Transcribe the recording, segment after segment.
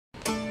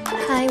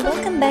Hi,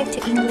 welcome back to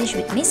English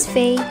with Miss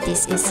Fei.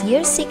 This is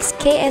Year 6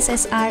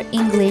 Kssr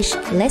English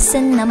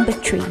lesson number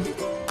 3.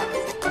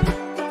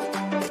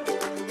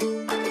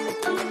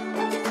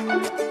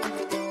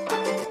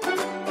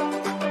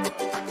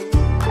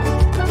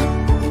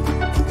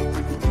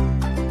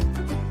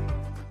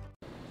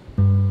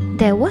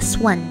 There was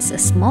once a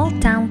small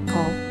town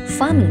called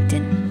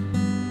Farmington.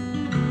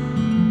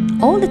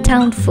 All the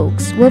town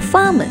folks were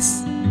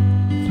farmers.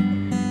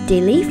 They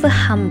lived a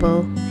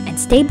humble and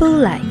stable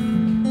life.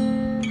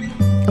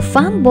 A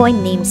farm boy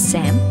named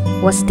Sam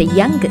was the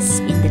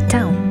youngest in the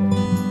town.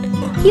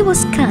 He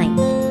was kind,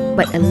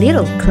 but a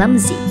little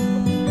clumsy.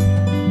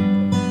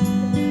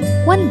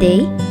 One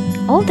day,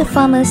 all the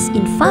farmers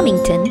in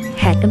Farmington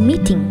had a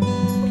meeting.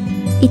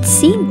 It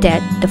seemed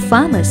that the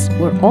farmers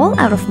were all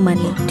out of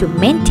money to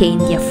maintain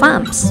their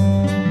farms.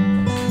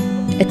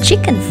 A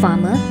chicken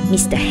farmer,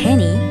 Mr.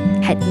 Henny,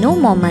 had no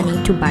more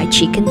money to buy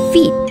chicken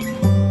feed.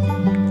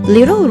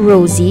 Little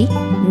Rosie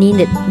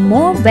needed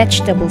more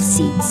vegetable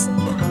seeds.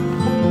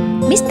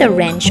 Mr.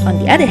 Ranch, on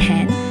the other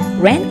hand,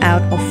 ran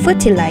out of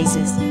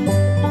fertilizers.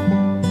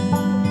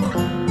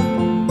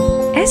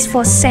 As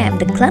for Sam,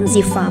 the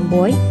clumsy farm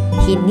boy,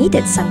 he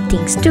needed some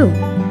things too.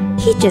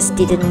 He just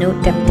didn't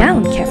note them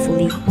down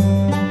carefully.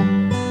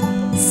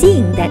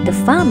 Seeing that the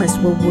farmers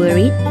were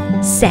worried,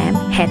 Sam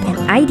had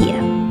an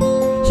idea.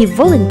 He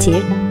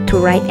volunteered to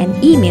write an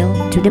email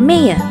to the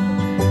mayor.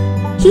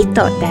 He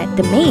thought that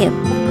the mayor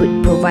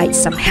could provide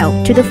some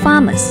help to the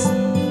farmers.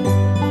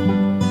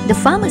 The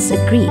farmers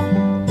agreed,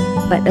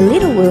 but a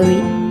little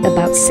worried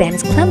about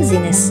Sam's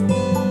clumsiness.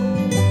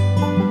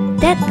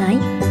 That night,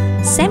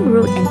 Sam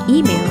wrote an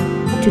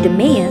email to the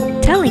mayor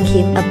telling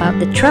him about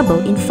the trouble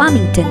in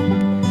Farmington.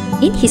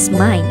 In his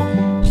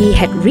mind, he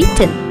had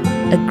written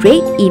a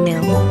great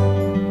email.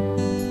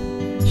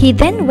 He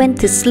then went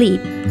to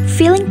sleep,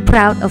 feeling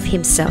proud of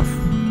himself.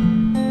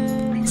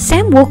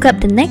 Sam woke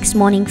up the next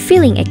morning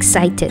feeling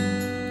excited.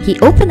 He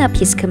opened up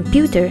his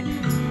computer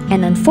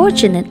and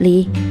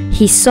unfortunately,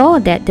 he saw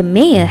that the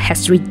mayor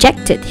has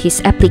rejected his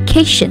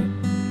application.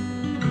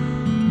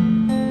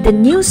 The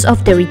news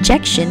of the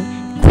rejection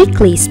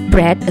quickly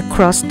spread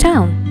across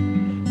town.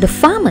 The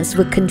farmers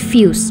were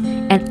confused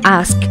and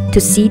asked to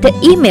see the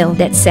email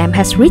that Sam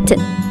has written.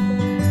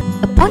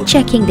 Upon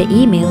checking the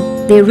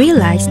email, they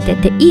realized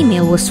that the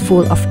email was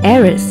full of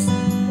errors.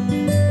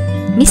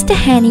 Mr.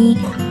 Henny,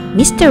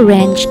 Mr.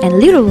 Ranch, and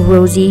little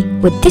Rosie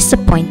were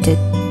disappointed.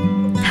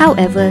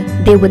 However,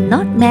 they were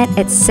not mad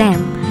at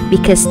Sam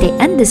because they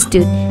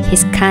understood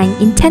his kind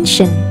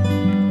intention.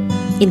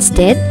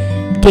 Instead,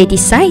 they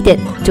decided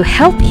to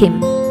help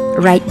him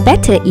write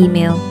better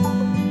email.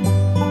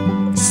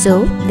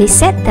 So, they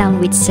sat down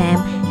with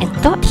Sam and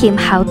taught him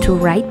how to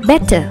write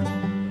better.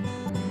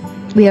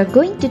 We are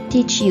going to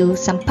teach you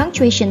some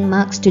punctuation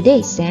marks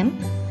today, Sam.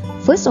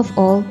 First of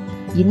all,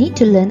 you need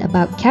to learn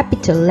about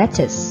capital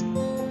letters.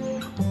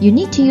 You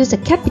need to use a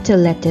capital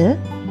letter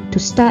to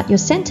start your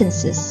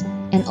sentences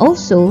and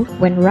also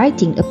when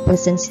writing a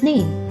person's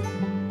name.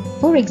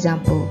 For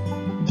example,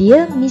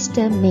 Dear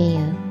Mr.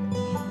 Mayor.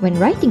 When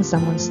writing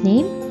someone's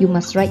name, you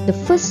must write the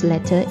first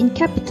letter in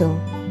capital.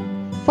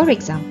 For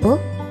example,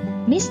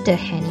 Mr.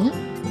 Henny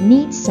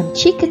needs some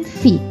chicken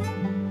feed.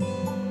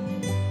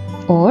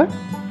 Or,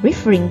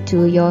 referring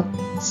to your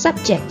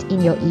subject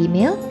in your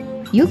email,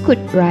 you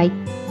could write,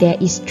 There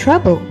is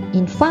trouble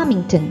in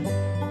Farmington.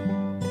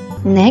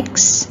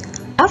 Next,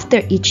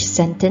 after each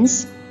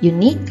sentence, you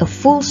need a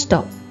full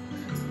stop.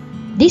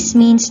 This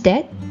means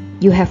that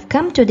you have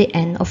come to the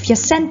end of your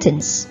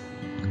sentence.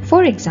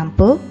 For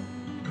example,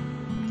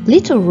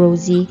 Little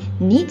Rosie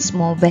needs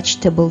more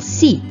vegetable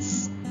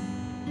seeds.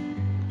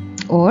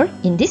 Or,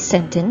 in this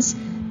sentence,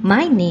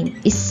 my name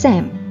is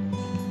Sam.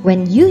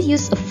 When you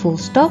use a full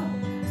stop,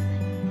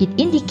 it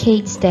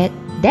indicates that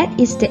that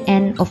is the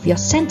end of your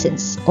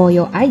sentence or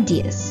your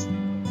ideas.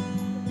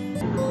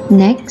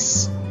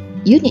 Next,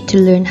 you need to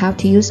learn how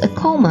to use a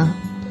comma.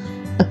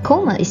 A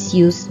comma is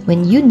used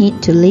when you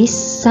need to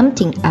list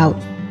something out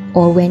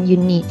or when you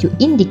need to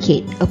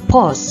indicate a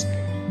pause.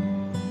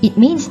 It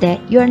means that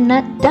you are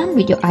not done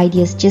with your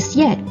ideas just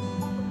yet.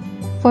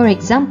 For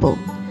example,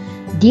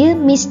 Dear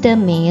Mr.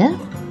 Mayor,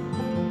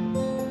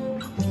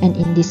 and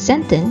in this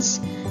sentence,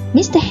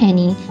 Mr.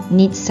 Henny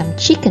needs some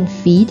chicken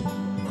feed,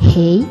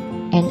 hay,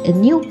 and a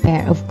new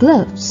pair of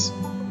gloves.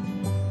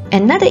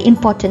 Another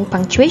important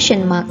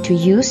punctuation mark to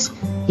use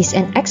is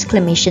an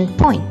exclamation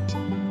point.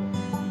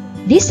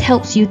 This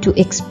helps you to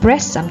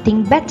express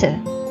something better.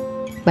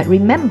 But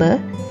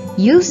remember,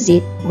 use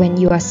it when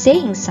you are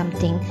saying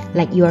something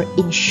like you are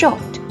in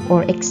shock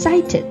or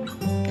excited.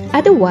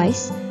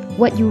 Otherwise,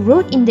 what you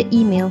wrote in the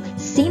email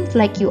seemed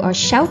like you are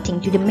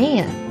shouting to the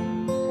mayor.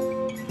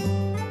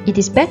 It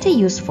is better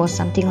used for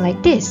something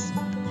like this.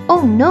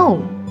 Oh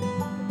no!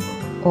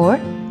 Or,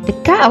 the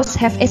cows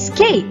have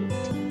escaped.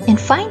 And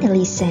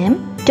finally,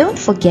 Sam, don't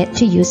forget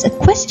to use a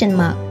question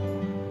mark.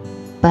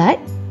 But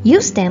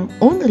use them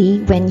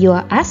only when you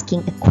are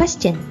asking a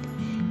question,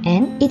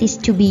 and it is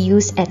to be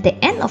used at the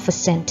end of a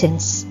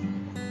sentence.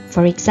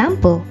 For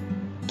example,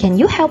 can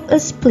you help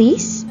us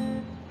please?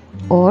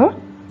 Or,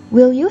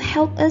 will you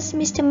help us,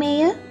 Mr.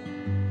 Mayor?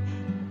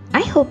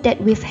 I hope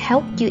that we've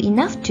helped you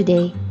enough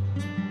today.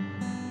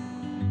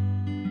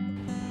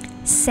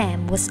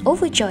 Sam was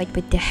overjoyed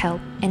with the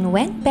help and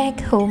went back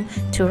home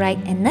to write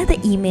another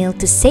email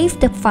to save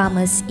the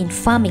farmers in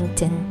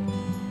Farmington.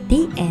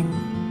 The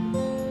end.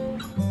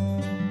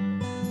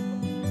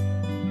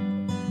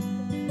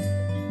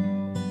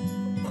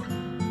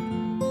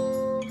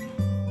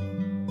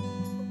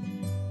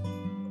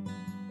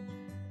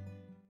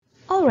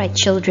 Alright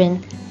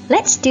children,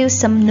 let's do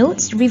some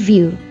notes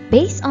review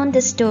based on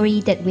the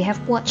story that we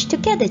have watched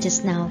together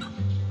just now.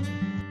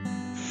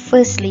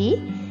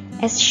 Firstly,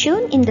 as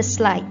shown in the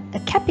slide, a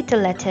capital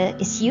letter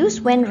is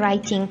used when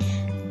writing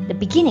the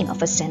beginning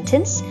of a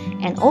sentence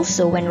and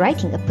also when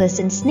writing a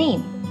person's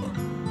name.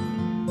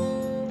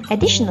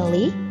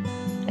 Additionally,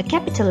 a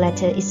capital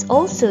letter is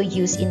also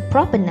used in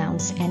proper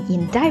nouns and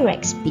in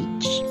direct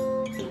speech.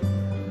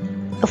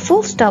 A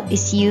full stop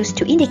is used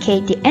to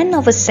indicate the end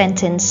of a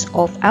sentence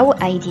of our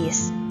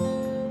ideas.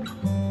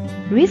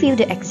 Review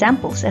the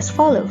examples as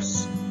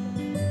follows.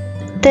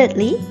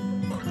 Thirdly,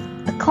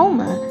 a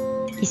comma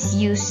is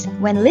used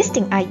when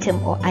listing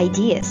item or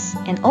ideas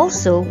and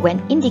also when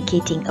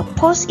indicating a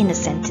pause in a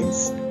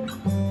sentence.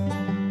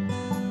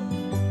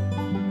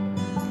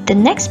 The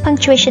next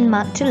punctuation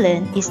mark to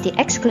learn is the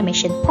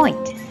exclamation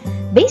point.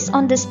 Based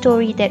on the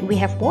story that we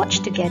have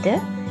watched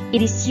together,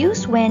 it is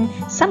used when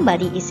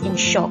somebody is in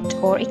shock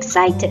or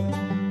excited.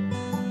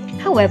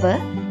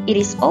 However, it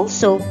is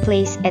also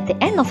placed at the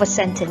end of a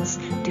sentence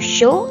to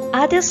show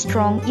other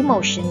strong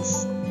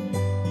emotions.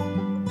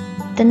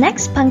 The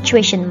next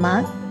punctuation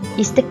mark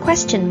is the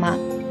question mark.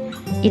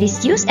 It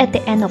is used at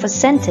the end of a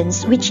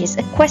sentence which is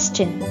a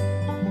question.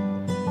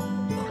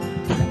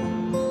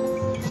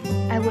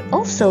 I would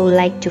also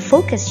like to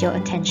focus your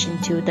attention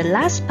to the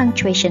last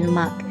punctuation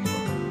mark,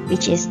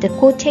 which is the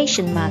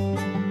quotation mark.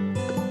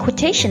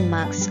 Quotation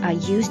marks are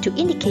used to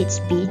indicate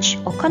speech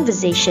or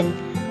conversation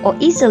or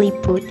easily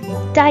put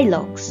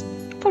dialogues.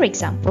 For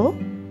example,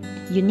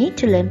 you need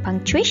to learn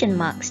punctuation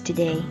marks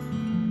today.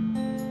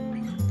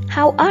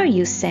 How are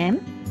you,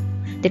 Sam?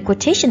 The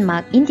quotation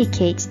mark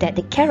indicates that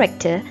the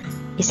character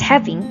is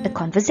having a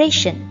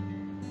conversation.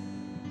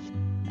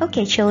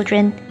 Okay,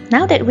 children,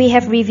 now that we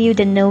have reviewed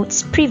the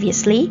notes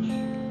previously,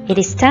 it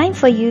is time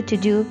for you to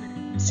do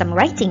some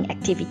writing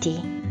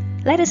activity.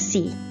 Let us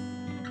see.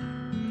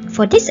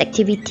 For this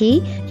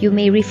activity, you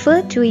may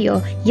refer to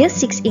your Year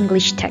 6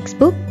 English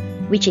textbook,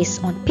 which is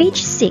on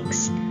page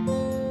 6.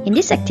 In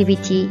this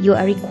activity, you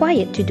are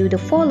required to do the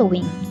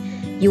following.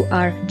 You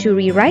are to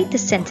rewrite the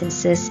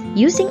sentences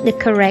using the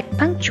correct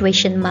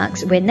punctuation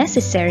marks where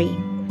necessary.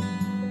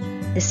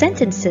 The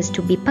sentences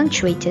to be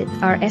punctuated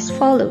are as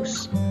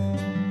follows.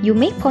 You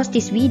may pause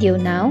this video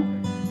now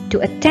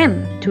to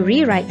attempt to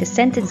rewrite the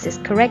sentences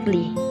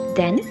correctly.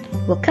 Then,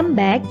 we'll come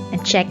back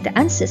and check the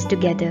answers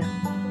together.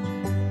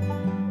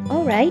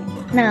 Alright,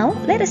 now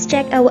let us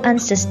check our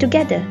answers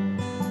together.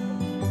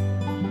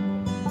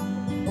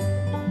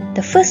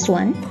 The first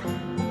one,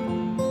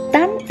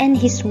 Tan and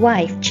his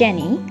wife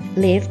Jenny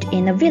lived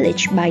in a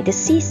village by the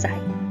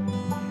seaside.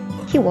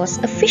 He was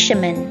a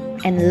fisherman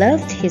and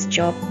loved his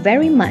job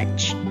very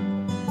much.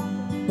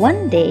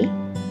 One day,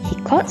 he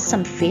caught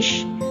some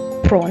fish,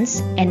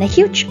 prawns, and a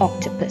huge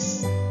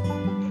octopus.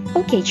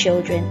 Okay,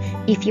 children,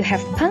 if you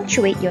have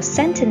punctuated your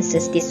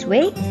sentences this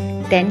way,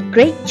 then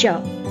great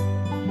job.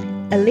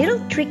 A little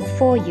trick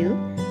for you,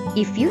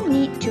 if you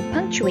need to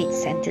punctuate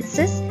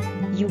sentences,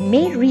 you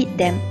may read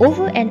them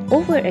over and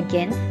over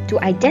again to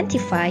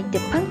identify the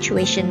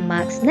punctuation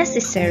marks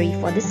necessary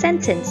for the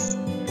sentence.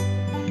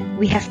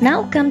 We have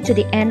now come to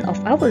the end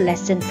of our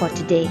lesson for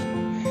today.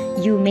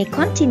 You may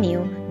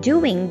continue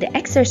doing the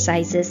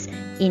exercises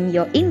in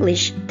your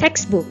English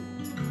textbook.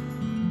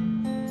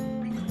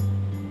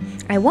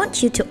 I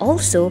want you to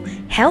also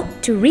help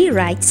to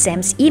rewrite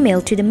Sam's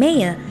email to the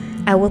mayor.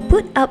 I will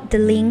put up the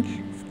link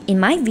in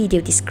my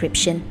video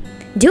description.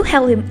 Do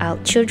help him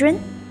out,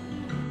 children.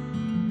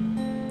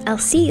 I'll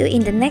see you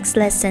in the next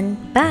lesson.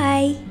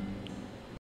 Bye!